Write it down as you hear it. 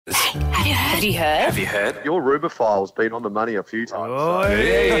Have you heard? Have you heard? Your Rumour file's been on the money a few times. Oh,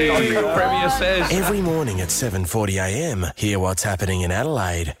 the Premier says. Every morning at 7:40am, hear what's happening in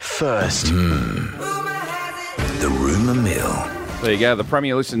Adelaide first. The Rumour Mill. There you go. The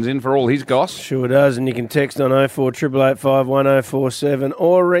Premier listens in for all his goss. Sure does, and you can text on 048885 1047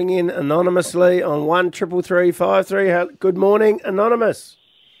 or ring in anonymously on 133353. Good morning, Anonymous.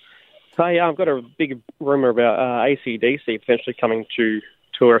 Hey, I've got a big rumour about AC/DC potentially coming to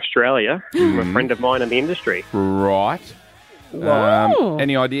tour Australia from a friend of mine in the industry. Right.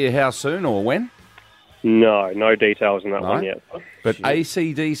 Any idea how soon or when? No details on that one yet. But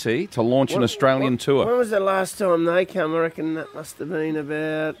AC/DC to launch an Australian tour. When was the last time they come? I reckon that must have been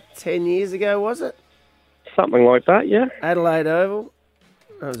about 10 years ago, was it? Something like that, yeah. Adelaide Oval.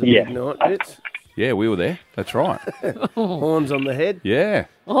 That was a big night, Bits. Yeah, we were there. That's right. Horns on the head. Yeah.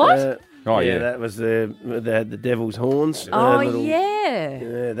 What? Yeah. That was they had the devil's horns.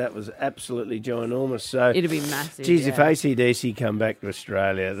 Yeah, that was absolutely ginormous. So It'd be massive. geez, if yeah. AC/DC come back to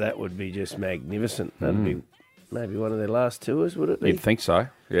Australia, that would be just magnificent. That'd be maybe one of their last tours, would it be? You'd think so.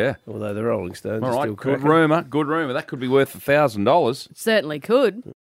 Yeah. Although the Rolling Stones All are right. still Good cracking. rumour. Good rumour. That could be worth $1,000. Certainly could.